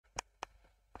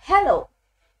Hello!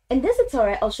 In this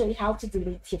tutorial, I'll show you how to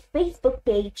delete your Facebook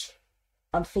page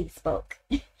on Facebook.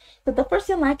 So the first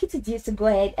thing I'd like you to do is to go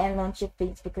ahead and launch your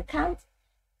Facebook account.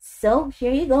 So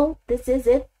here you go. This is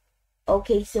it.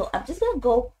 Okay, so I'm just going to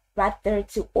go right there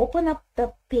to open up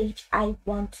the page I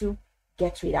want to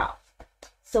get rid of.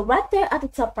 So right there at the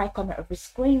top right corner of your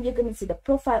screen, you're going to see the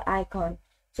profile icon.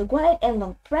 So go ahead and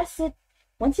long press it.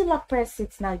 Once you long press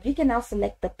it, now you can now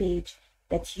select the page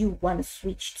that you want to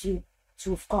switch to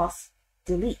of course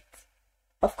delete.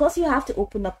 Of course, you have to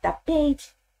open up that page.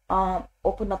 And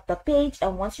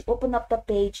once you open up the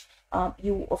page,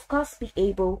 you of course be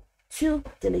able to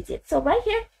delete it. So right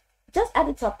here, just at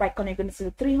the top right corner, you're going to see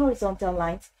the three horizontal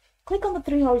lines. Click on the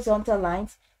three horizontal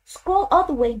lines, scroll all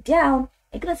the way down.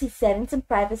 You're going to see settings and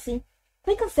privacy.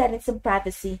 Click on settings and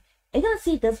privacy. You're going to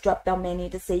see this drop down menu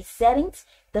that says settings,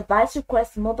 device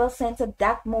request, mobile sensor,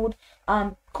 dark mode,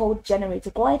 code generator.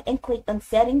 Go ahead and click on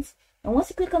settings. And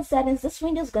once you click on settings, this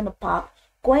window is going to pop.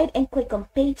 Go ahead and click on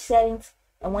page settings.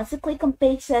 And once you click on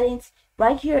page settings,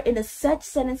 right here in the search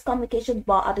settings communication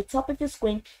bar at the top of your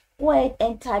screen, go ahead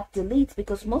and type delete,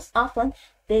 because most often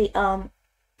they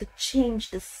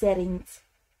change the settings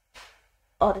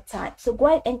all the time. So go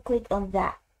ahead and click on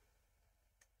that.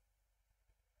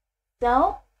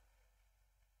 So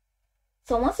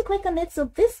once you click on it,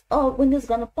 so this window is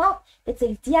going to pop. It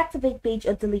says deactivate page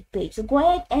or delete page. So go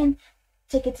ahead and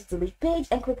take it to delete page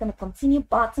and click on the continue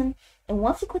button. And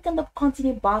once you click on the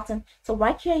continue button, so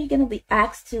right here you're going to be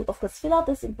asked to of course fill out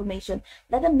this information.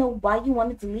 Let them know why you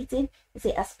want to delete it. You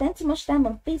say, I spent too much time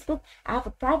on Facebook, I have a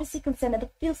privacy concern, I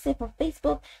don't feel safe on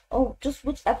Facebook, or just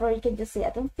whichever. You can just say I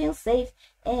don't feel safe.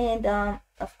 And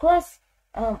of course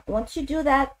once you do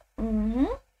that,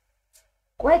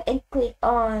 go ahead and click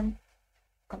on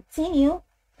continue.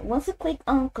 Once you click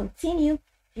on continue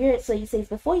here, so it says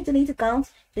before you delete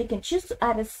accounts, you can choose to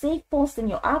either save posts in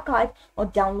your archive or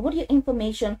download your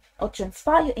information or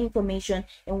transfer your information.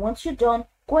 And once you're done,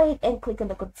 go ahead and click on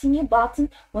the continue button.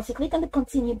 Once you click on the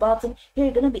continue button, here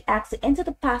you're going to be asked to enter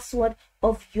the password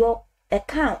of your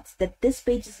account that this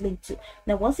page is linked to.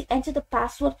 Now once you enter the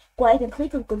password, go ahead and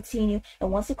click on continue.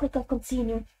 And once you click on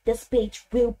continue, this page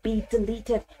will be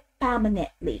deleted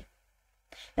permanently.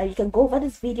 Now you can go over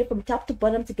this video from top to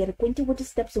bottom to get acquainted with the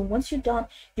steps, and once you're done,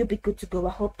 you'll be good to go.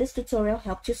 I hope this tutorial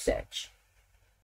helped you search.